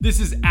This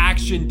is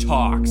Action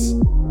Talks.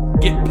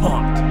 Get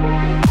pumped.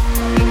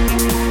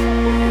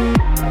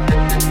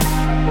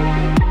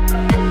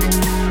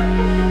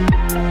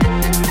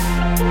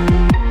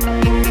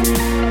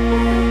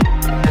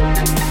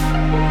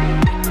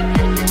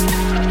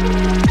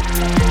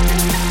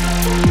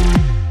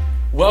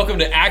 Welcome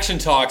to Action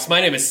Talks.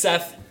 My name is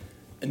Seth.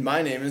 And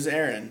my name is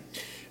Aaron.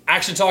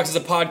 Action Talks is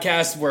a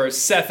podcast where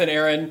Seth and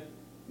Aaron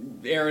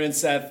and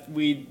Seth,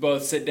 we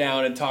both sit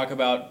down and talk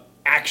about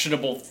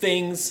actionable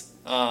things.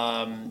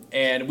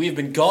 And we've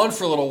been gone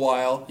for a little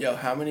while. Yo,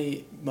 how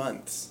many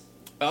months?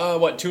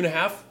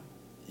 2.5?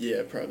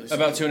 Yeah, probably so.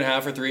 About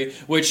 2.5 or 3,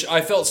 which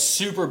I felt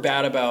super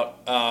bad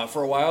about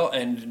for a while.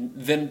 And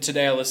then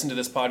today I listened to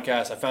this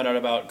podcast I found out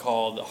about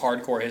called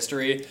Hardcore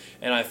History.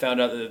 And I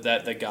found out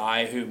that the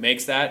guy who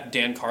makes that,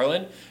 Dan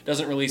Carlin,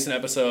 doesn't release an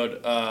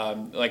episode.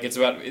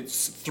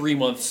 It's 3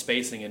 months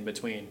spacing in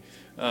between.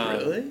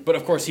 Really? But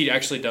of course, he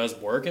actually does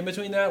work in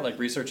between that, like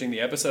researching the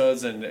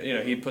episodes, and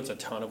he puts a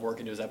ton of work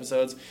into his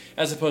episodes,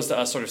 as opposed to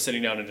us sort of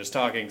sitting down and just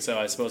talking. So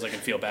I suppose I can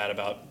feel bad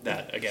about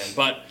that again.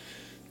 But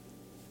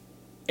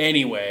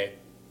anyway,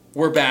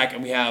 we're back,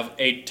 and we have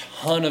a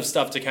ton of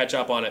stuff to catch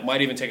up on. It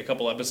might even take a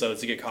couple episodes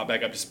to get caught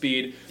back up to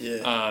speed.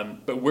 Yeah.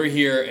 But we're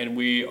here, and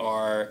we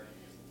are.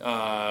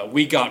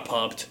 We got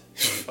pumped.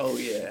 Oh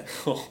yeah.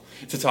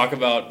 to talk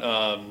about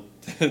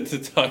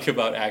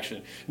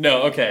action.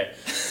 No, okay.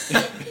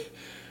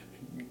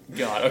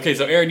 God. Okay,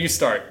 so Aaron, you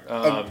start.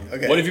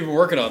 Okay. What have you been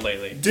working on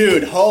lately?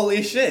 Dude,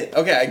 holy shit.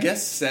 Okay, I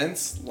guess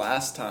since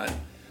last time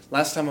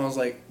I was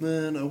like,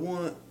 man, I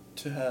want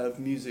to have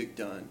music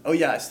done. Oh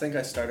yeah, I think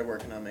I started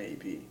working on my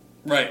EP.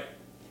 Right.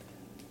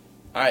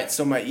 Alright,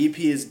 so my EP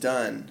is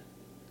done.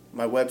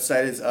 My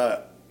website is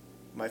up.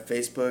 My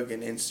Facebook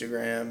and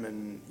Instagram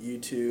and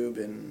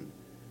YouTube and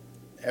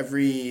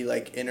every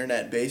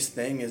internet-based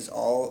thing is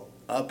all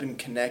up and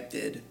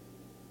connected.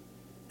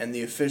 And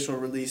the official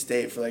release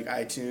date for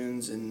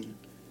iTunes and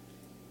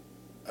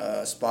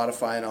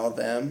Spotify and all of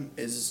them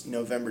is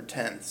November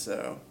 10th.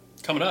 So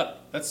Coming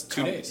up. That's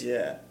 2 days.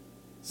 Yeah. Right.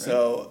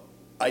 So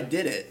I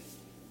did it.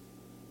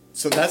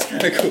 So that's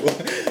kind of cool.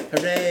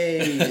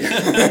 Hooray!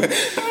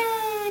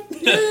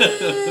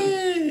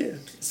 Yay!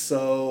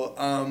 So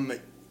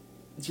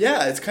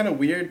yeah, it's kind of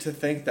weird to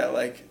think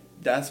that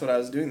that's what I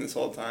was doing this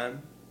whole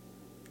time.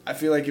 I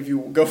feel like if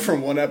you go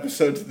from one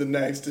episode to the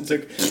next,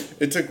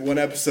 it took one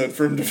episode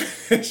for him to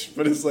finish,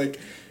 but it's a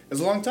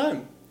long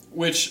time.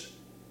 Which,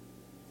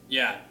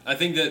 yeah, I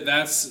think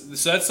that's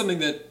something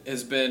that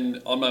has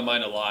been on my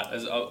mind a lot,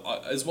 as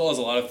well as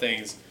a lot of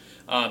things.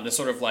 The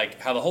sort of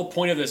how the whole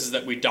point of this is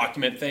that we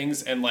document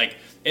things, and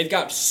it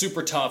got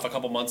super tough a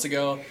couple months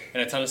ago,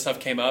 and a ton of stuff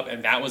came up,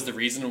 and that was the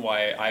reason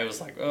why I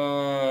was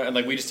and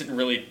we just didn't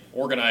really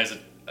organize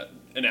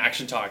an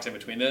Action Talks in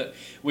between it,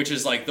 which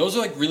is those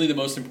are really the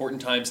most important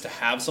times to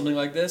have something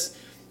like this.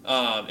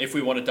 If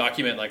we want to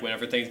document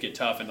whenever things get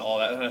tough and all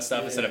that kind of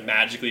stuff, instead of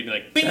magically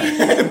being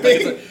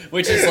bing,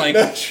 which is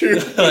not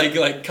true.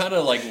 kind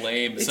of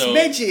lame. It's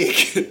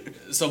magic.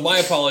 So my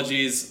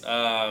apologies.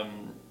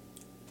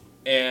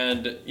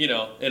 And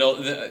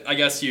I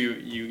guess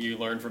you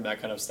learn from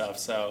that kind of stuff.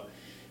 So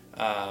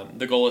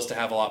the goal is to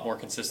have a lot more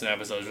consistent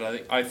episodes.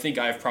 I think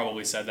I've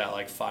probably said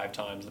that 5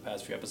 times the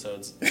past few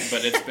episodes,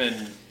 but it's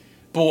been.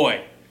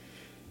 Boy,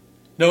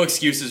 no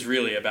excuses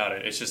really about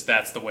it. It's just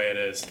that's the way it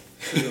is.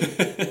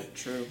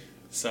 True.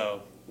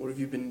 So. What have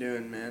you been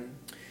doing, man?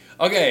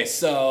 Okay,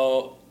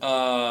 so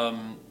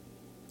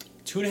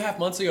 2.5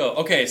 months ago.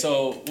 Okay,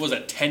 so what was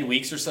that, 10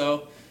 weeks or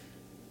so?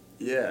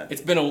 Yeah.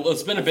 It's been a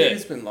bit. I think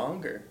it's been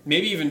longer.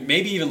 Maybe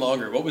even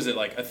longer. What was it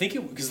like? I think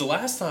because the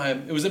last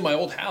time it was in my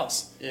old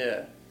house.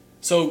 Yeah.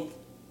 So.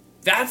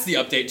 That's the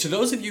update. To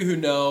those of you who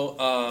know,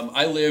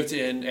 I lived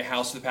in a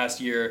house for the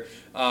past year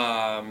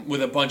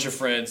with a bunch of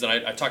friends, and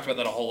I talked about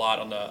that a whole lot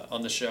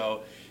on the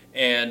show.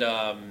 And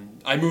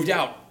I moved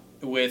out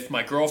with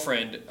my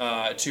girlfriend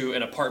to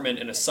an apartment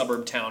in a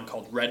suburb town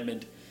called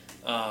Redmond,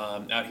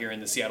 out here in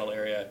the Seattle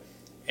area.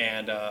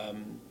 And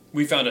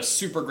we found a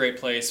super great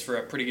place for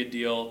a pretty good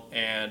deal,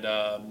 and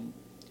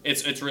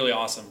it's really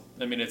awesome.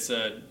 I mean, it's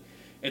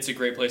a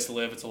great place to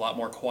live. It's a lot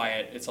more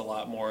quiet. It's a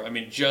lot more,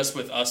 just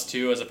with us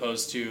two, as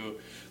opposed to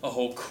a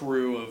whole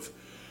crew of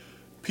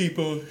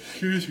people.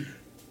 Excuse me.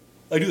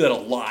 I do that a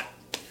lot.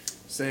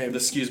 Same. The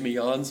excuse me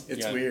yawns.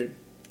 It's weird.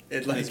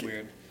 It's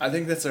weird. I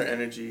think that's our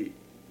energy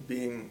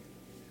being,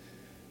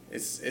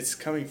 it's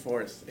coming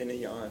forth in a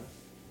yawn.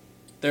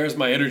 There's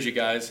my energy,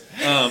 guys.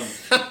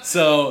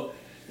 So.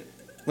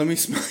 Let me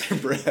smell your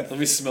breath. Let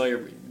me smell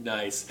your,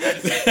 nice.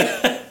 Does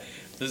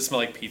it smell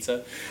like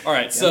pizza? All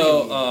right,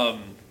 so,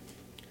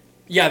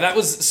 yeah, that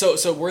was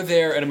so we're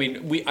there, and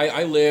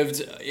I lived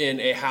in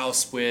a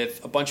house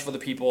with a bunch of other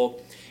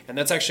people, and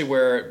that's actually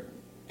where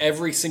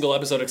every single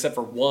episode except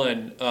for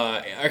one,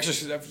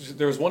 actually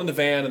there was one in the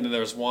van, and then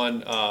there was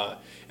one at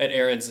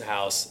Aaron's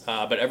house,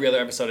 but every other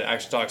episode at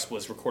Action Talks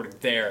was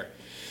recorded there,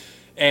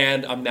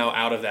 and I'm now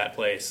out of that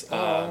place.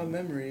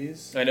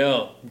 Memories. I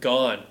know,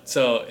 gone.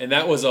 So, and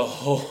that was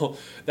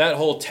that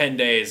whole 10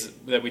 days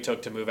that we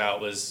took to move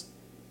out was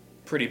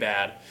pretty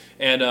bad,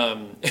 and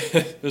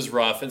it was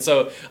rough. And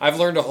so I've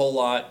learned a whole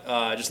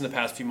lot just in the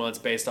past few months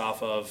based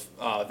off of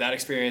that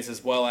experience,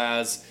 as well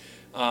as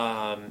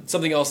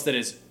something else that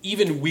is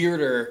even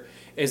weirder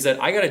is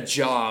that I got a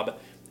job.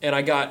 And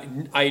I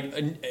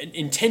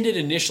intended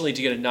initially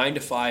to get a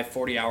 9-to-5,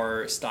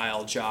 40-hour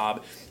style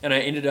job, and I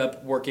ended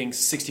up working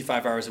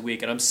 65 hours a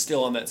week, and I'm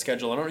still on that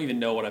schedule. I don't even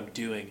know what I'm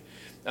doing.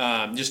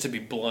 Just to be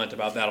blunt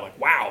about that, I'm like,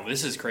 wow,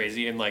 this is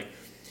crazy. And like,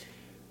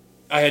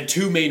 I had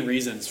two main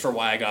reasons for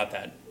why I got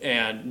that.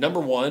 And number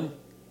one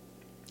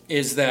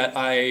is that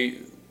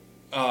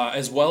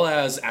as well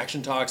as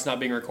Action Talks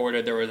not being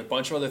recorded, there was a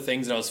bunch of other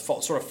things that I was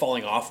sort of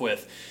falling off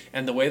with.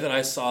 And the way that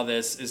I saw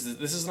this is that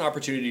this is an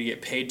opportunity to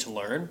get paid to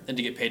learn and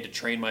to get paid to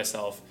train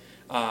myself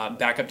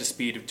back up to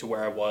speed to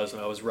where I was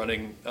when I was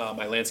running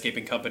my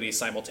landscaping company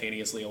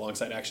simultaneously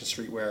alongside Action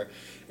Streetwear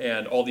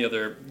and all the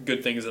other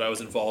good things that I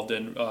was involved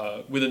in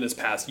within this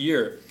past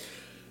year.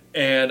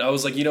 And I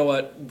was like, you know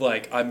what,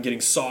 like, I'm getting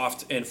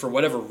soft, and for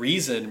whatever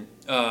reason,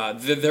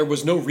 there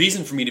was no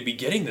reason for me to be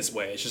getting this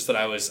way. It's just that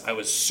I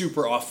was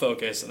super off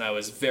focus, and I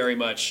was very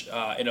much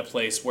in a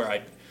place where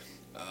I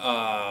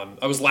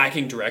was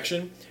lacking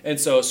direction. And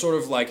so sort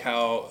of like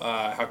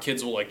how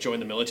kids will like join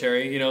the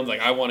military, you know, like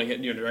I want to get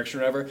in your direction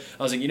or whatever.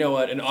 I was like, you know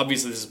what, and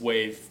obviously this is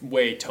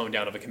way toned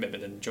down of a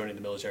commitment than joining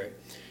the military,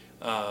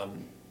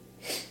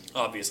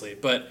 obviously.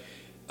 But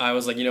I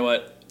was like, you know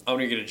what, I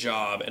want to get a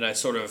job, and I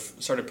sort of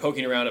started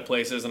poking around at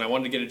places, and I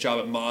wanted to get a job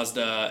at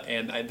Mazda,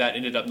 and that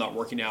ended up not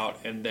working out,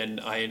 and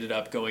then I ended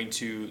up going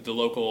to the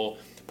local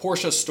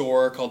Porsche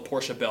store called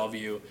Porsche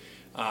Bellevue,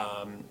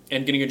 and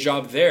getting a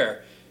job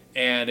there,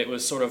 and it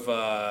was sort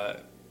of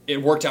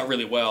it worked out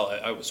really well.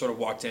 I sort of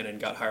walked in and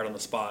got hired on the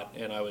spot,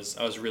 and I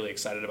was really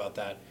excited about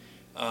that,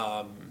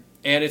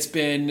 and it's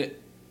been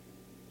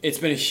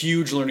a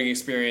huge learning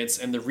experience,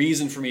 and the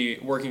reason for me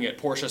working at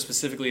Porsche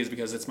specifically is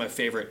because it's my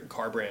favorite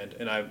car brand,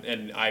 and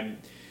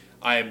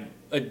I'm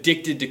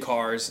addicted to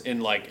cars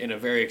in a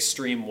very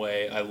extreme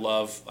way. I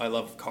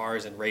love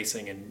cars and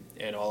racing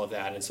and all of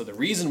that, and so the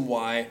reason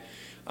why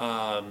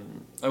I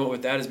went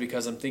with that is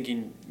because I'm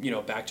thinking, you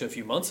know, back to a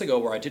few months ago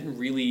where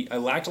I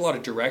lacked a lot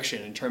of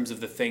direction in terms of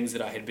the things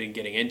that I had been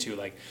getting into,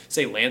 like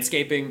say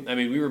landscaping. I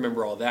mean, we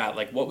remember all that.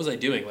 Like, what was I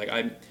doing? Like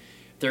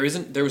there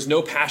was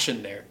no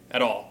passion there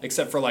at all,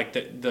 except for like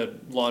the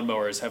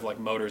lawnmowers have like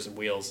motors and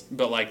wheels,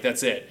 but like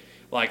that's it.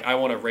 Like, I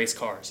want to race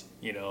cars,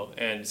 you know,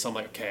 and so I'm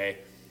like, okay.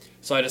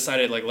 So I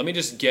decided, like, let me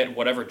just get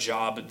whatever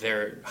job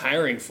they're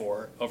hiring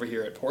for over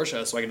here at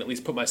Porsche so I can at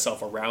least put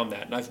myself around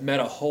that. And I've met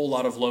a whole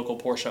lot of local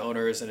Porsche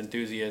owners and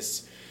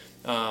enthusiasts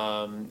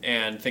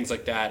and things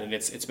like that, and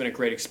it's been a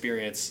great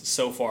experience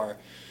so far.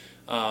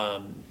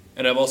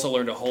 And I've also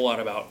learned a whole lot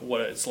about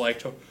what it's like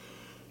to...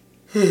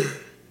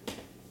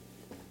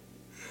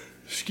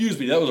 Excuse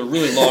me, that was a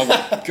really long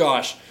one.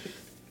 Gosh.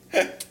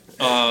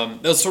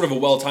 That was sort of a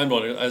well-timed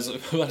one. I was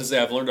about to say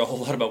I've learned a whole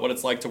lot about what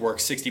it's like to work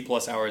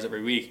 60-plus hours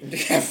every week.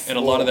 And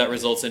a lot of that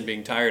results in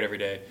being tired every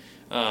day.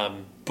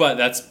 But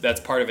that's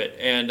part of it.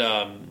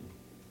 And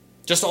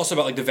just also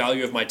about like the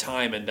value of my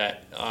time, and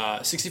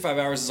that 65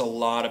 hours is a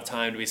lot of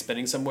time to be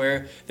spending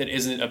somewhere that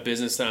isn't a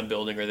business that I'm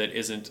building, or that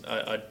isn't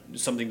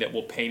something that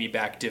will pay me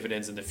back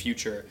dividends in the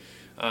future.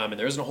 And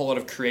there isn't a whole lot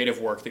of creative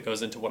work that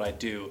goes into what I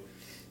do.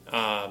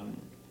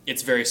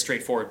 It's very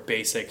straightforward,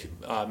 basic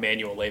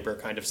manual labor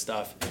kind of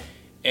stuff,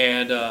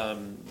 and so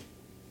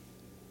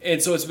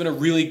it's been a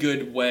really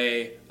good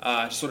way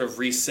to sort of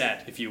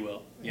reset, if you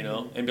will, you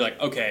know, and be like,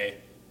 okay,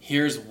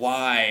 here's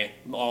why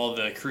all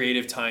the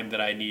creative time that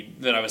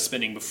I was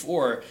spending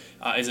before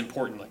is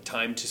important, like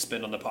time to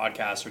spend on the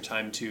podcast, or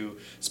time to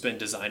spend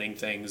designing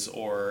things,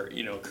 or,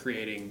 you know,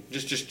 creating,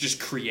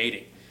 just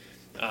creating,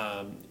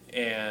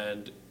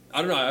 and I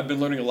don't know, I've been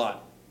learning a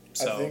lot.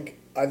 So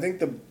I think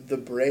the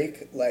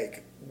break,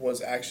 like,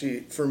 was actually,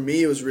 for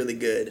me, it was really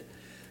good,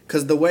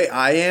 because the way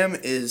I am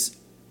is,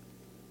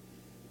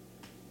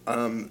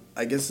 I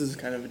guess this is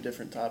kind of a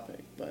different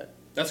topic, but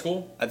that's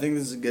cool. I think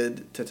this is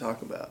good to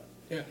talk about.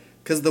 Yeah.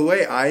 Because the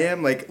way I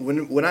am, like,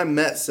 when I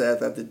met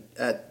Seth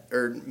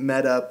or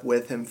met up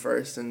with him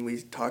first, and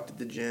we talked at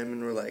the gym,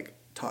 and we're like,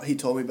 he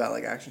told me about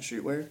like Action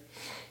Streetwear.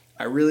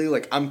 I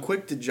really I'm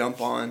quick to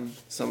jump on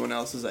someone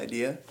else's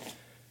idea,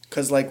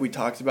 because like we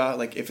talked about,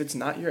 like, if it's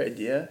not your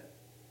idea,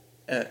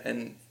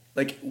 and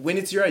like, when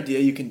it's your idea,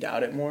 you can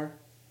doubt it more.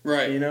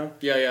 Right. You know?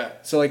 Yeah.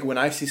 So, like, when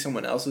I see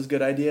someone else's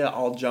good idea,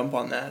 I'll jump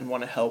on that and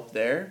want to help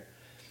there.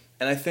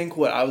 And I think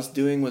what I was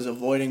doing was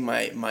avoiding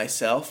my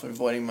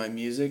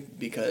music,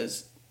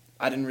 because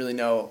I didn't really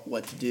know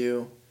what to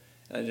do,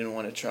 and I didn't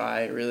want to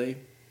try, really.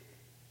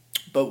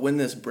 But when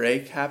this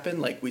break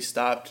happened, like, we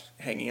stopped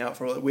hanging out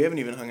we haven't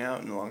even hung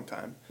out in a long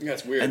time. Yeah,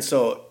 it's weird. And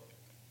so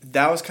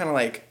that was kind of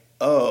like,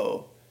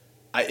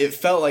 it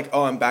felt like,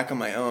 I'm back on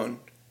my own.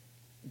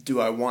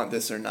 Do I want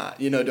this or not?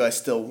 You know, do I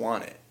still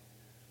want it?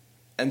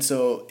 And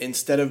so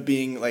instead of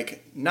being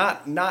like,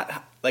 not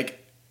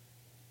like,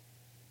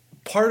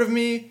 part of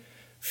me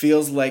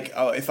feels like,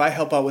 if I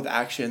help out with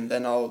Action,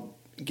 then I'll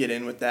get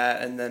in with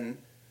that, and then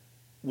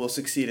will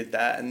succeed at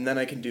that, and then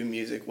I can do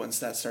music once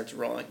that starts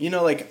rolling. You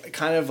know, like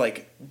kind of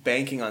like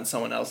banking on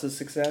someone else's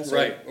success,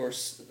 right? Or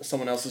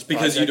someone else's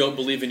because project. you don't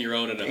believe in your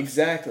own enough.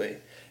 Exactly.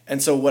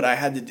 And so what I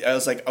had to do, I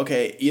was like,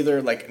 okay,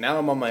 either like now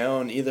I'm on my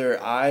own,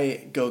 either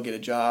I go get a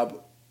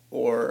job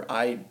or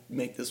I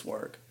make this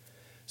work.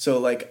 So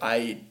like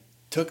I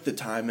took the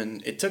time,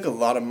 and it took a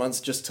lot of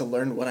months just to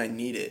learn what I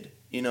needed.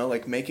 You know,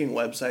 like making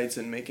websites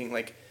and making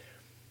like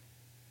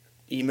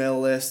email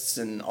lists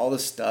and all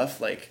this stuff.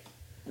 Like,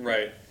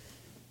 right.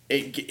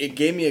 It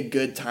gave me a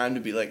good time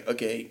to be like,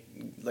 okay,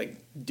 like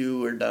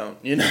do or don't.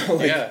 You know.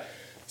 Like, yeah.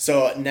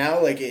 So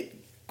now like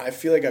I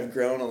feel like I've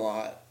grown a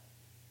lot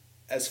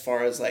as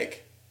far as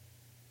like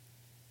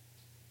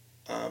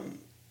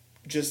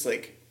just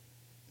like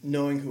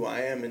knowing who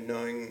I am and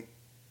knowing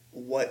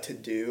what to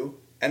do.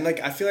 And like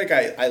I feel like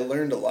I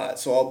learned a lot,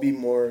 so I'll be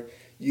more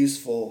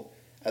useful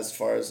as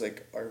far as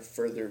like our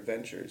further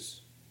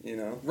ventures, you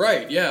know?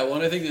 Right, yeah. Well,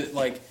 and I think that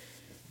like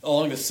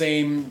along the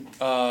same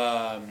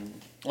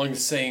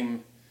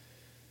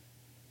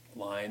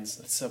lines,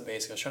 that's so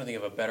basic. I was trying to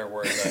think of a better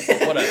word,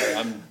 but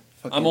whatever.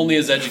 I'm only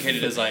as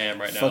educated as I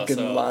am right now. Fucking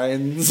so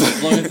lines.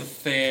 As long as the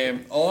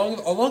same,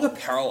 along a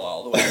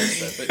parallel, the way I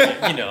said,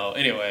 but you know,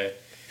 anyway.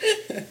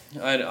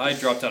 I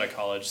dropped out of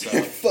college, so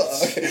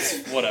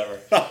whatever.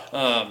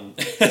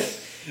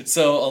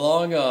 So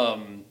along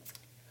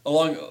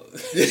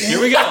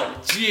here we go.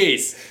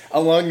 Jeez.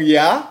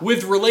 Yeah.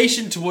 With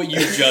relation to what you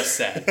just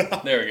said,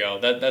 there we go.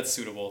 That's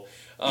suitable.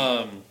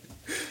 I've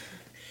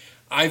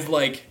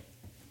like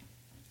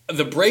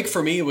the break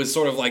for me was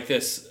sort of like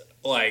this,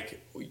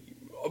 like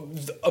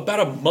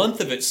about a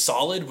month of it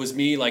solid was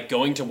me like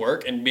going to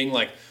work and being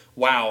like,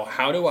 wow,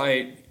 how do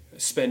I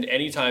spend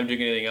any time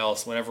doing anything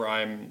else whenever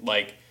I'm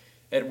like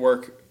at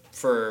work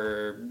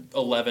for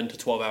 11 to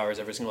 12 hours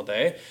every single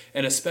day,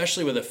 and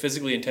especially with a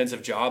physically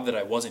intensive job that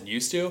I wasn't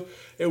used to,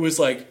 it was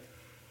like,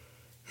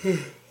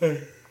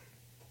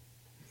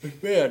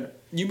 man,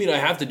 you mean I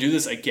have to do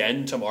this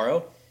again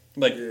tomorrow?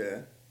 Like, yeah.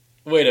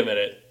 Wait a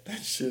minute.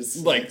 That's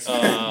just like,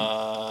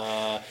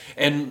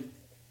 and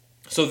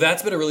so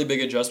that's been a really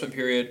big adjustment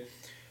period,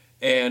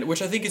 and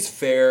which I think is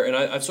fair, and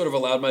I've sort of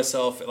allowed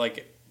myself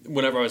like.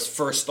 Whenever I was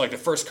the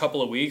first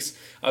couple of weeks,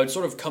 I would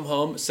sort of come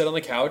home, sit on the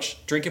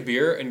couch, drink a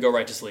beer, and go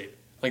right to sleep.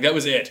 Like, that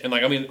was it. And,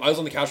 like, I mean, I was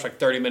on the couch for, like,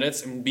 30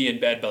 minutes and be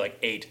in bed by, like,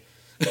 8.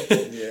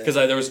 Because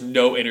there was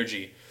no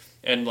energy.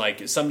 And,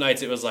 like, some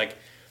nights it was, like,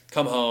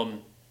 come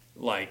home,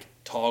 like,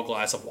 tall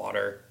glass of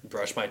water,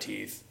 brush my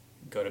teeth,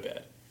 go to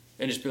bed.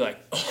 And just be like,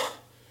 oh.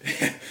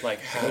 Like,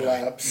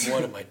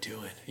 what am I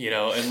doing? You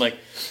know? And, like,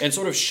 and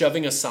sort of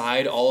shoving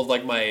aside all of,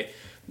 like, my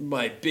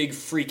big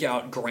freak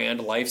out grand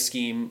life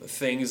scheme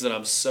things that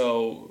I'm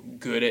so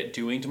good at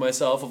doing to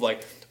myself of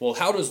like, well,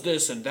 how does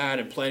this and that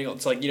and planning.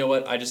 It's like, you know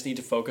what? I just need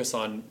to focus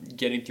on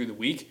getting through the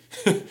week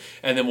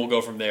and then we'll go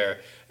from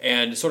there.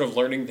 And sort of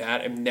learning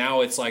that. And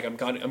now it's like I'm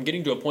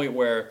getting to a point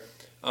where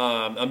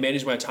I'm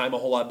managing my time a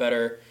whole lot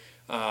better.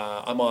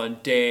 I'm on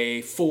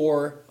day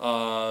 4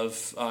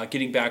 of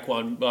getting back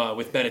on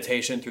with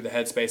meditation through the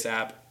Headspace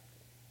app,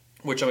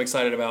 which I'm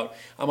excited about.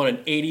 I'm on an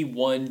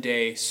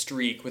 81-day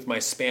streak with my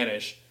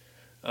Spanish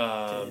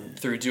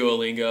through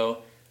Duolingo.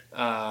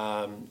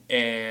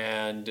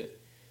 And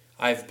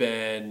I've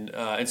been,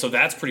 and so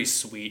that's pretty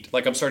sweet.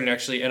 Like I'm starting to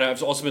actually, and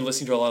I've also been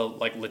listening to a lot of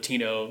like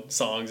Latino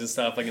songs and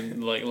stuff, like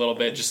in like a little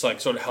bit, just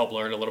like sort of help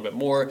learn a little bit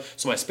more.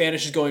 So my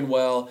Spanish is going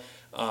well.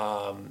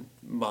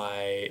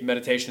 My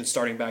meditation is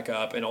starting back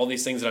up, and all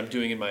these things that I'm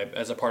doing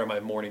as a part of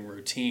my morning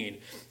routine.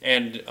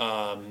 And,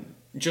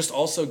 just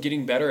also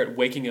getting better at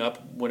waking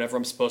up whenever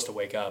I'm supposed to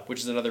wake up,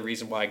 which is another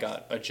reason why I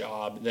got a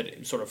job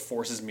that sort of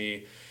forces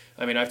me.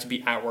 I mean, I have to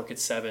be at work at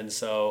 7,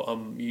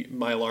 so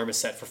my alarm is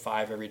set for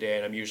 5 every day,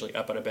 and I'm usually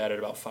up out of bed at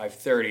about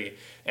 5:30,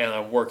 and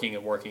I'm working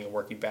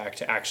back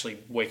to actually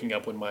waking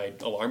up when my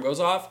alarm goes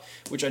off,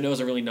 which I know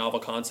is a really novel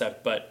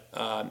concept, but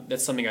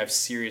that's something I've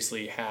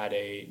seriously had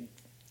an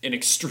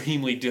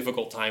extremely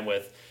difficult time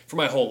with for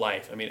my whole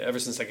life. I mean, ever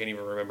since I can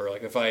even remember.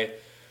 Like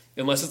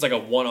unless it's like a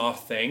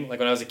one-off thing, like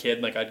when I was a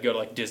kid, like I'd go to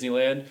like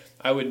Disneyland,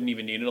 I wouldn't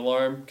even need an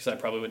alarm because I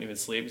probably wouldn't even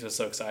sleep because I was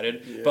so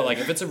excited. Yeah. But like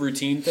if it's a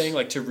routine thing,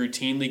 like to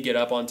routinely get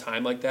up on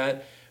time like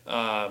that,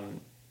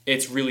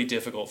 it's really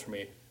difficult for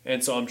me.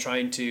 And so I'm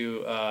trying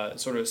to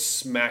sort of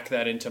smack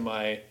that into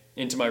my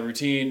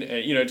routine,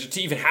 and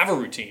to even have a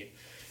routine.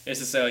 Is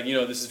to say, like,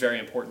 this is very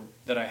important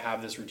that I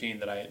have this routine,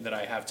 that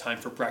I have time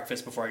for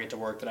breakfast before I get to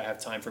work, that I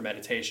have time for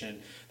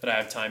meditation, that I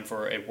have time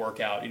for a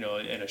workout, and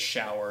a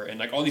shower, and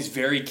like all these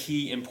very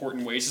key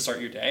important ways to start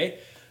your day,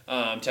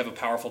 to have a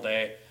powerful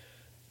day,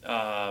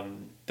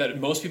 that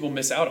most people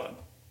miss out on,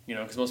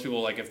 because most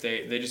people, like, if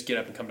they just get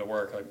up and come to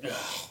work, like,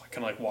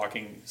 kind of like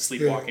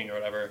sleepwalking or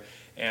whatever,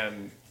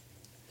 and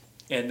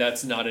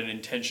that's not an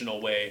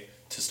intentional way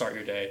to start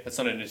your day. That's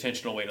not an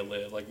intentional way to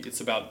live. Like, it's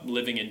about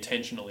living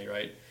intentionally,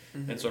 right?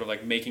 Mm-hmm. And sort of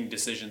like making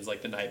decisions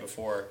like the night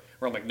before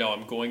where I'm like, no,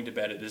 I'm going to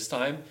bed at this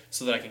time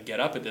so that I can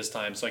get up at this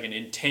time so I can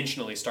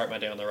intentionally start my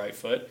day on the right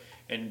foot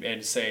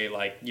and say,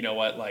 like, you know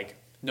what, like,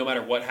 no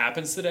matter what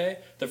happens today,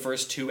 the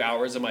first 2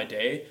 hours of my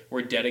day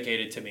were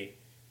dedicated to me.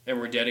 and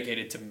were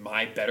dedicated to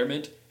my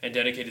betterment and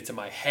dedicated to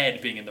my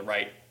head being in the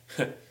right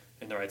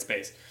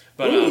space.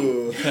 But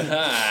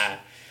that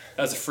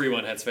was a free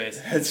one,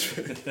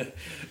 Headspace.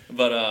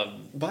 But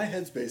buy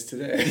Headspace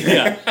today.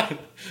 Yeah,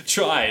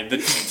 try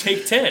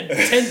take 10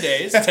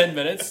 days, 10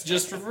 minutes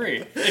just for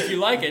free if you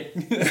like it.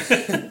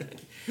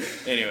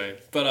 Anyway,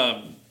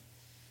 but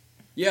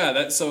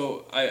yeah,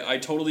 so I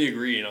totally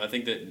agree. You know, I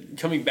think that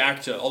coming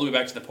back to all the way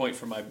back to the point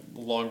from my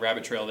long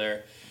rabbit trail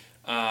there,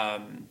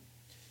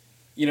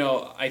 you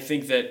know, I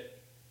think that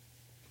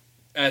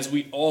as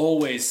we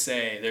always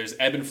say, there's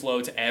ebb and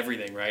flow to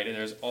everything, right? And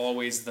there's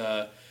always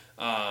the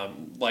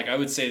like I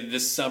would say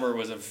this summer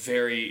was a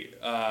very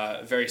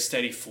very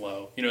steady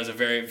flow. You know, it was a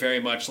very very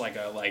much like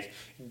a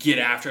get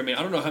after. I mean,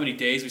 I don't know how many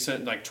days we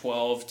spent, like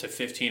 12 to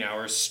 15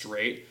 hours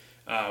straight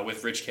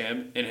with Rich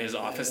Kim in his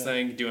office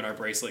thing, doing our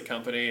bracelet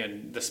company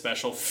and the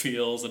special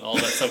feels and all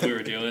that stuff we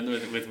were doing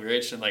with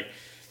Rich. And like,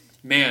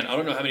 man, I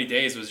don't know how many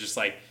days was just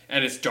like,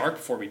 and it's dark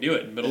before we do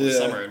it in the middle of the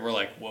summer, and we're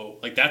like, whoa,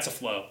 like that's a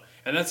flow.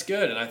 And that's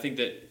good. And I think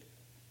that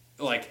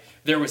like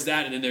there was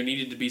that, and then there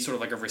needed to be sort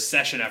of like a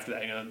recession after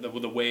that. You know,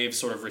 the waves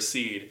sort of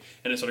recede,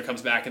 and it sort of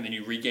comes back, and then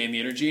you regain the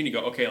energy, and you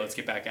go, okay, let's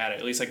get back at it.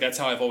 At least like that's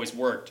how I've always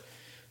worked.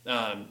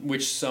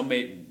 Which some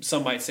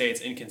might say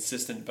it's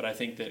inconsistent, but I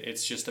think that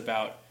it's just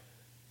about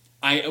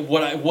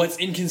what's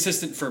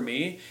inconsistent for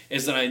me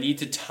is that I need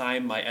to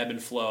time my ebb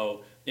and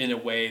flow in a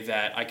way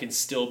that I can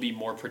still be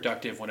more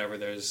productive whenever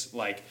there's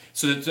like,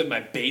 so that my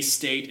base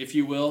state, if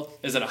you will,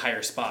 is at a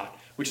higher spot,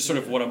 which is sort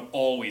of what I'm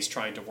always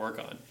trying to work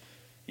on,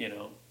 you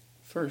know.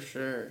 For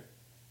sure.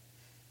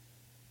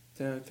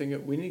 Then I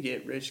think we need to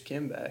get Rich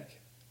Kim back.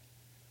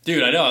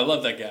 Dude, I know, I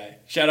love that guy.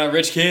 Shout out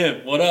Rich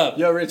Kim. What up?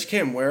 Yo, Rich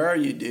Kim, where are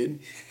you,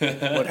 dude?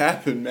 What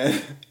happened,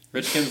 man?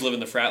 Rich Kim's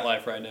living the frat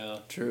life right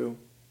now. True.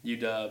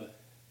 UW.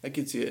 That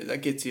gets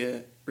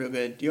you real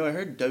good. Yo, I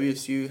heard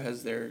WSU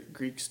has their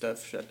Greek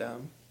stuff shut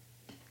down.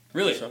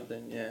 Really? Or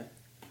something, yeah.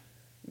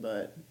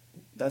 But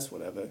that's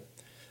whatever.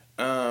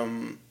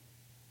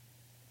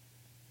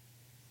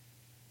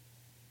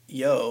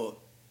 Yo.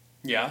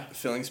 Yeah?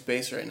 Filling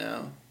space right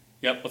now.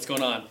 Yep, what's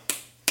going on?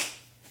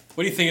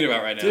 What are you thinking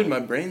about right now? Dude, my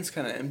brain's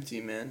kind of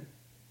empty, man.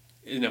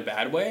 In a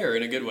bad way or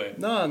in a good way?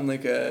 No, I'm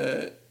like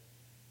I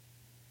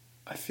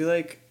feel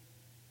like...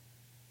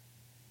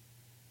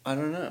 I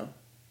don't know.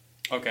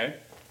 Okay.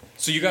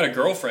 So you got a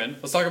girlfriend.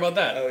 Let's talk about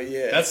that. Oh,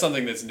 yeah. That's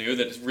something that's new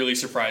that really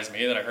surprised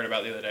me that I heard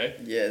about the other day.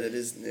 Yeah, that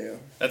is new.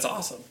 That's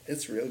awesome.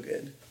 It's real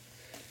good.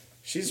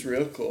 She's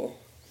real cool.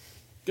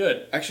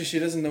 Good. Actually, she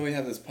doesn't know we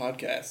have this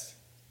podcast.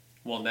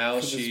 Well, now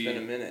It's been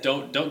a minute.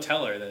 Don't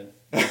tell her then.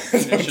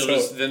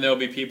 Then there'll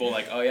be people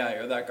like, oh yeah,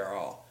 you're that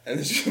girl. And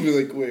then she'll be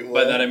like, wait,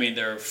 what? By that I mean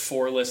there are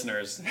 4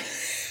 listeners.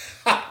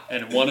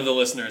 And one of the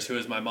listeners, who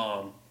is my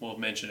mom, will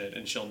mention it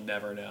and she'll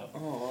never know.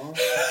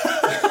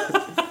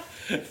 Aww.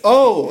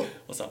 Oh!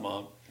 What's up,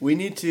 Mom? We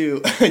need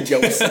to... Yo,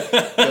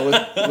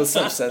 what's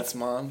up, Seth's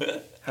mom?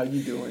 How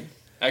you doing?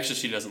 Actually,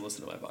 she doesn't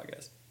listen to my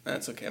podcast.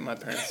 That's okay. My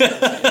parents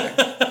don't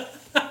either.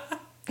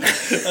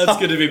 That's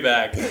good to be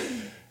back.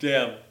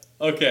 Damn.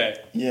 Okay.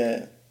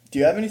 Yeah. Do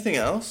you have anything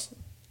else?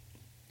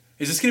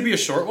 Is this going to be a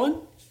short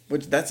one?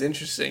 That's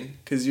interesting,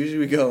 because usually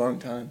we go a long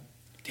time.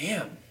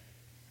 Damn.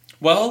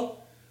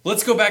 Well,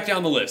 let's go back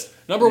down the list.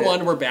 Number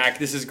 1, we're back.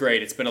 This is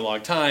great. It's been a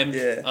long time.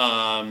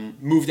 Yeah.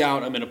 Moved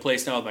out. I'm in a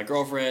place now with my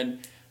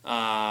girlfriend.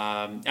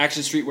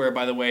 Action Streetwear,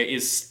 by the way,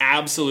 is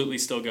absolutely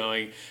still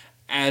going.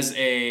 As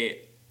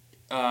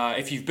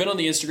if you've been on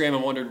the Instagram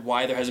and wondered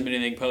why there hasn't been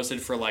anything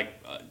posted for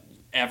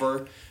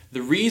ever,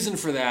 the reason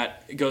for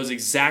that goes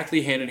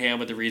exactly hand in hand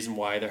with the reason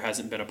why there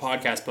hasn't been a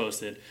podcast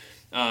posted.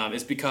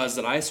 Is because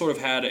that I sort of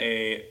had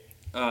in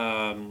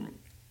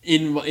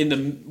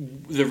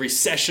the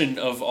recession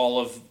of all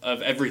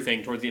of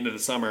everything toward the end of the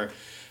summer,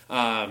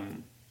 I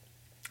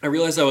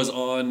realized I was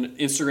on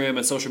Instagram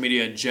and social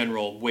media in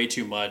general way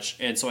too much,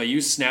 and so I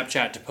used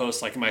Snapchat to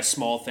post like my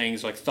small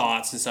things, like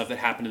thoughts and stuff that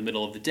happened in the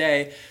middle of the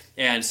day.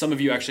 And some of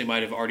you actually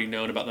might have already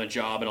known about my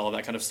job and all of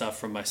that kind of stuff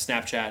from my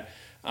Snapchat,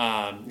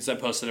 because I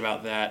posted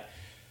about that.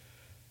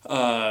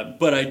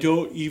 But I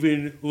don't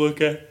even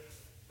look at...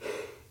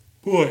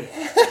 Boy,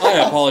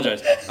 I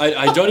apologize.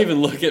 I don't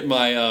even look at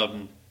my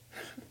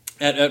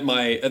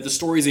at the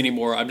stories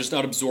anymore. I'm just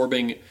not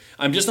absorbing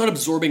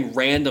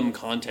random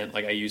content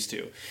like I used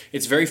to.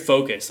 It's very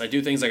focused. I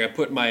do things like I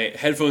put my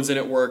headphones in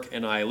at work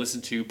and I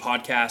listen to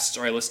podcasts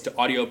or I listen to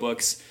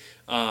audiobooks,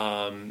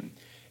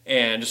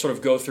 and just sort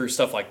of go through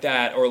stuff like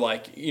that, or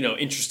like, you know,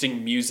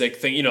 interesting music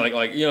thing, you know,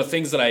 like you know,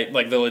 things that I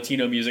like, the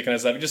Latino music kind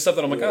of stuff, just stuff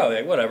that I'm like, oh,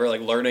 like, whatever, like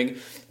learning.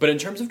 But in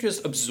terms of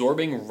just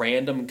absorbing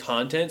random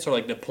content, sort of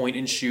like the point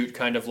and shoot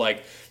kind of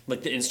like the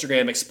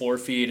Instagram Explore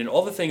feed and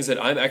all the things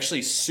that I'm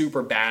actually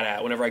super bad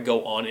at whenever I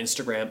go on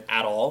Instagram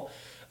at all.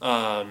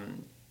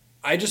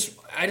 I just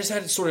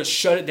had to sort of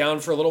shut it down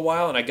for a little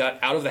while, and I got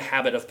out of the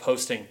habit of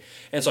posting.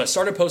 And so I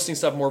started posting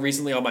stuff more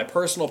recently on my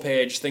personal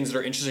page, things that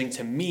are interesting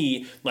to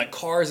me, like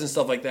cars and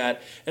stuff like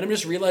that. And I'm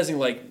just realizing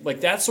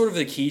like that's sort of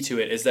the key to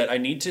it, is that I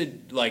need to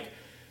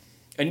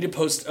I need to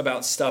post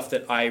about stuff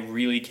that I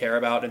really care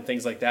about and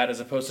things like that, as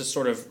opposed to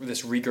sort of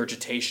this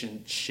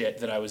regurgitation shit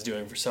that I was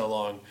doing for so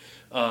long,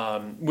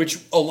 which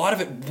a lot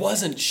of it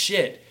wasn't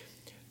shit.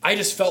 I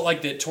just felt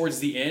like that towards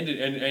the end,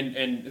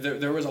 and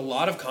there was a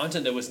lot of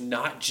content that was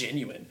not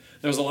genuine.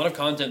 There was a lot of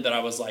content that I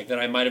was like, that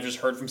I might have just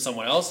heard from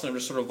someone else, and I'm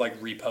just sort of like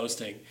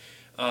reposting.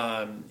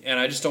 And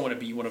I just don't want to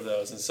be one of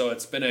those. And so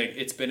it's been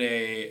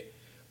a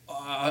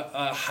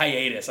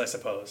hiatus, I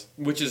suppose,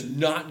 which is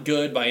not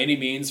good by any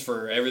means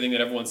for everything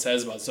that everyone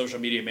says about social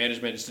media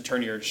management, just to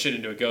turn your shit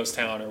into a ghost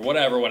town or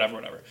whatever.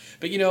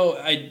 But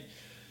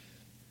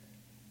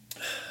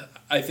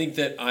I think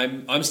that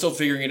I'm still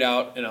figuring it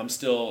out, and I'm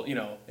still,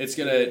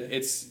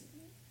 it's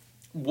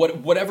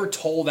whatever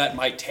toll that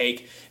might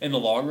take in the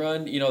long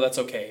run, that's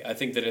okay. I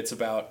think that it's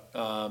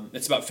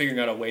about figuring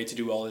out a way to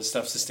do all this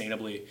stuff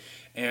sustainably.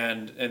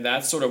 And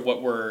that's sort of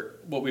what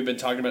we've been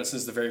talking about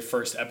since the very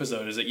first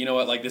episode, is that,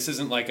 like, this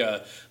isn't like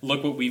a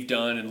look what we've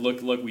done and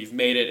look we've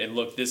made it, and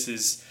look, this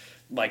is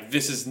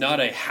not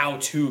a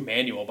how-to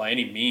manual by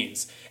any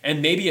means.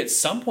 And maybe at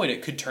some point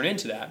it could turn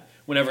into that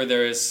whenever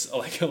there is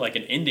like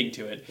an ending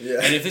to it. Yeah.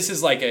 And if this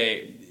is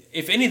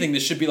if anything,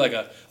 this should be like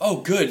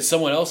oh good,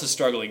 someone else is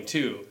struggling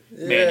too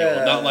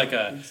manual, not like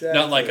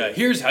a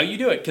here's how you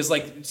do it. Because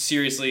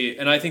seriously,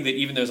 and I think that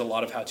even there's a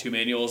lot of how-to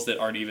manuals that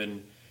aren't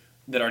even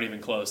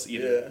close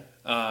either.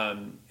 Yeah.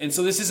 And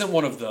so this isn't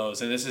one of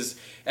those, and this is,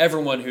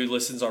 everyone who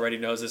listens already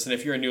knows this. And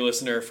if you're a new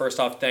listener, first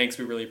off, thanks,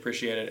 we really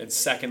appreciate it. And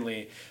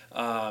secondly,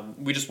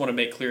 we just want to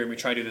make clear, and we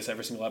try to do this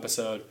every single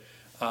episode,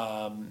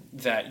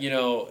 that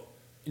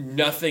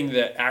nothing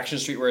that Action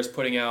Streetwear is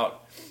putting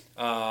out,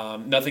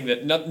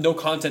 no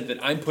content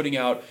that I'm putting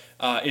out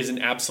is an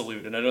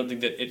absolute, and I don't think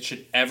that it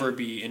should ever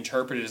be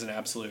interpreted as an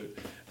absolute.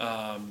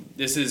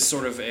 This is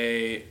sort of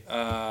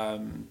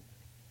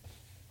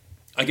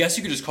I guess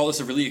you could just call this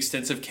a really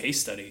extensive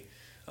case study,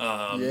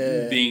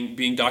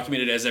 being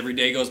documented as every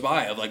day goes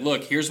by. Of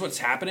look, here's what's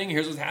happening,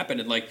 here's what's happened,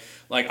 and like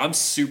I'm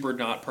super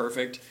not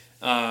perfect,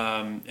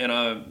 and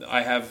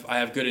I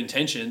have good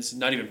intentions,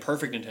 not even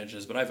perfect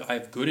intentions, but I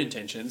have good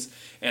intentions,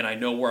 and I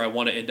know where I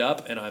want to end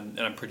up, and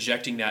I'm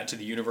projecting that to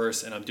the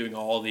universe, and I'm doing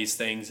all of these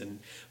things, and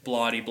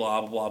blah blah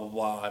blah blah blah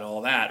blah and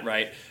all that,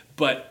 right?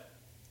 But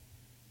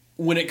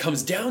when it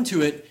comes down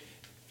to it,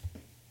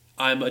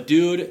 I'm a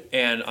dude,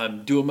 and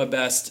I'm doing my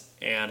best.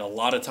 And a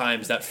lot of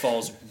times that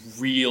falls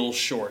real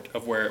short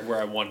of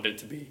where I wanted it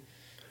to be,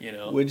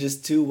 We're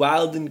just two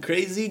wild and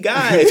crazy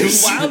guys.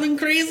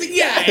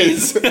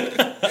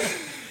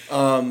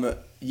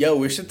 Yo,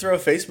 we should throw a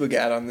Facebook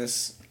ad on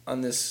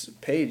this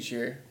page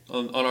here.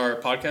 On our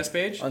podcast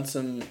page? On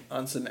some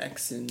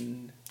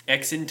Exin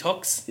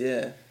Tux?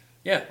 Yeah.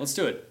 Yeah, let's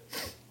do it.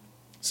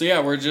 So yeah,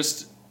 we're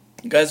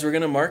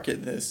gonna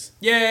market this.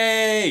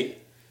 Yay!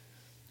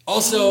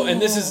 Also,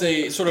 and this is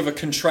a sort of a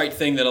contrite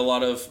thing that a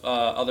lot of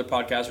other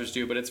podcasters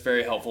do, but it's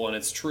very helpful, and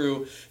it's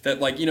true that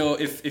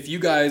if you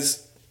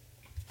guys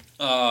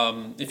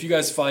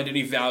find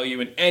any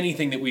value in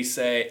anything that we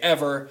say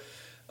ever,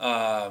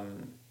 I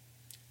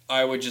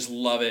would just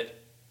love it.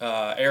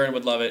 Aaron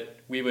would love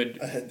it. We would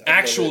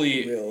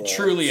actually,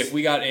 truly, if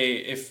we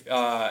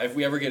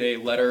ever get a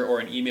letter or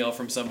an email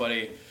from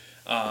somebody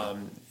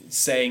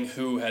saying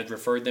who had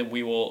referred them,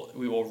 we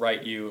will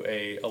write you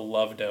a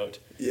love note.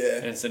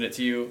 Yeah. And send it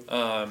to you.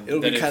 It'll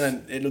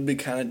be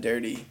kind of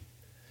dirty.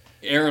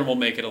 Aaron will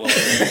make it a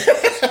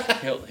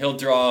little. he'll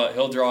draw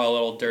a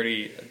little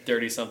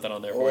dirty something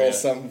on there for you.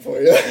 Something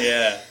for you.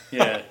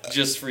 Yeah,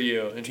 just for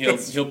you, and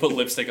he'll put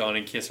lipstick on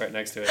and kiss right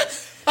next to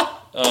it.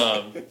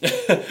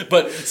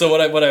 But so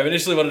what I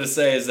initially wanted to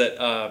say is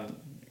that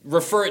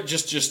refer it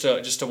just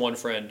to one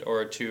friend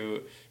or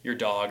to your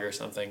dog or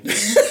something.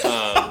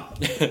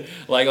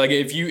 Like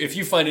if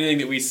you find anything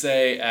that we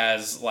say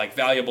as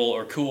valuable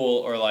or cool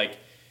or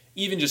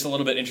even just a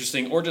little bit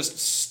interesting or just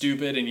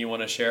stupid and you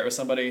want to share it with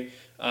somebody,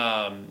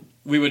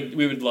 we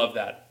would love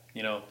that.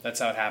 That's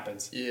how it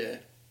happens. Yeah.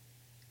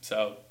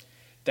 So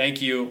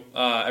thank you,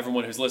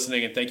 everyone who's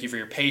listening, and thank you for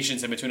your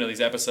patience in between all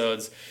these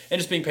episodes and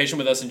just being patient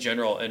with us in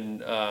general. And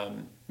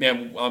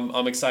man,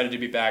 I'm excited to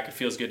be back. It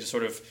feels good to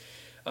sort of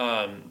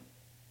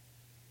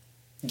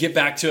get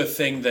back to a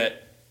thing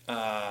that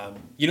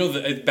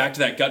back to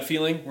that gut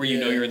feeling where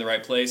you're in the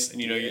right place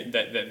and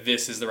that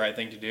this is the right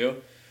thing to do.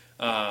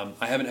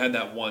 I haven't had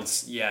that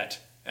once yet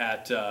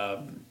at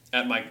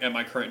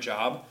my current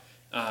job,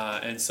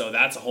 and so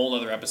that's a whole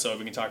other episode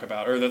we can talk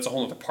about, or that's a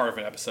whole other part of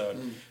an episode.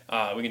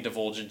 We can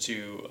divulge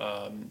into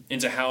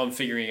how I'm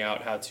figuring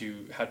out how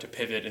to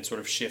pivot and sort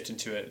of shift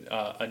into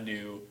a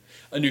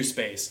new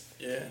space.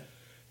 Yeah.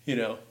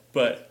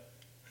 But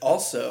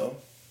also,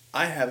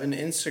 I have an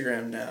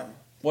Instagram now.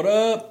 What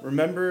up?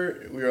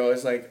 Remember, we were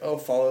always like, oh,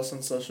 follow us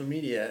on social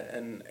media.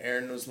 And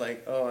Aaron was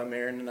like, oh, I'm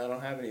Aaron and I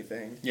don't have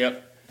anything.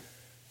 Yep.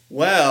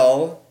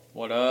 Well.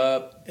 What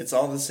up? It's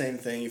all the same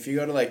thing. If you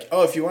go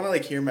to if you want to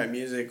hear my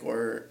music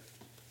or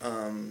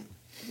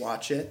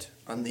watch it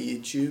on the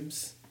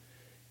YouTubes,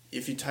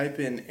 if you type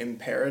in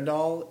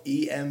Emperadol,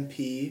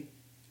 EMPERIDOL,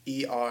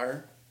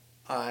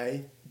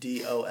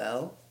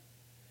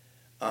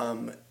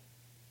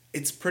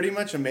 it's pretty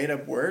much a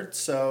made-up word,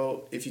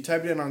 so if you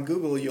type it in on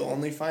Google, you'll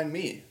only find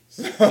me.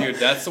 So, dude,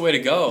 that's the way to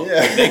go.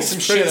 Yeah, Make some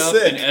shit up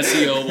sick. and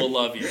SEO will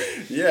love you.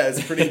 Yeah,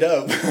 it's pretty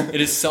dope.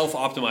 It is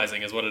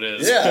self-optimizing is what it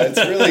is. Yeah, it's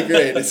really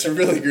great. It's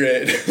really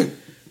great.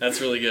 That's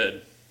really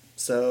good.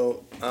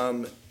 So,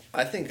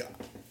 I think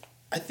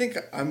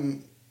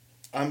I'm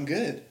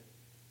good.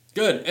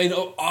 Good. And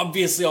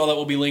obviously all that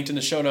will be linked in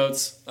the show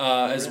notes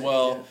as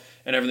well. Yeah.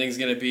 And everything's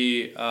going to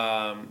be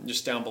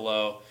just down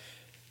below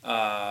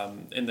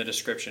in the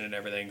description and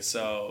everything.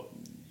 So,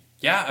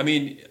 yeah, I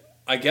mean,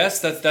 I guess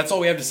that's all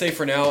we have to say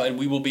for now. And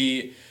we will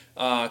be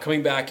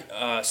coming back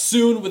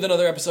soon with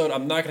another episode.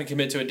 I'm not going to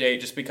commit to a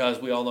date just because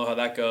we all know how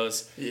that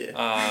goes.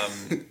 Yeah.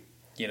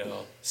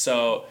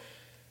 So...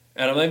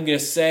 And I'm not even going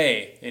to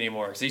say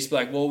anymore. Because they used to be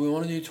like, well, we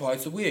want to do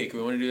twice a week.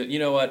 We want to do that. You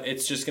know what?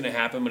 It's just going to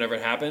happen whenever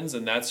it happens.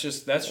 And that's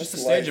just the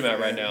stage I'm at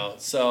right now.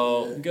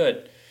 So, yeah.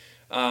 Good.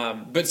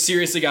 But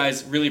seriously,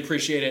 guys, really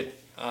appreciate it.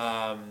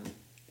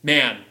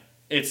 Man,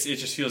 it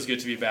just feels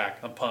good to be back.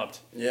 I'm pumped.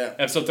 Yeah.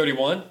 Episode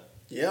 31?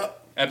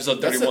 Yep. Episode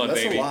 31, that's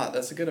baby. That's a lot.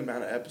 That's a good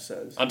amount of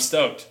episodes. I'm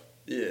stoked.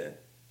 Yeah.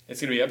 It's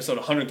going to be episode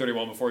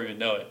 131 before we even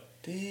know it.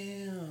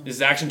 Damn. This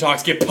is Action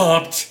Talks. Get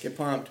pumped. Get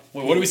pumped.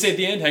 Wait, what do we say at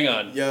the end? Hang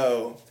on.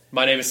 Yo.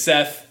 My name is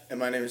Seth.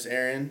 And my name is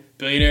Aaron.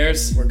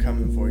 Billionaires. We're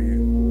coming for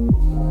you.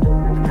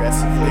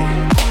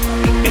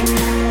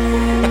 Aggressively.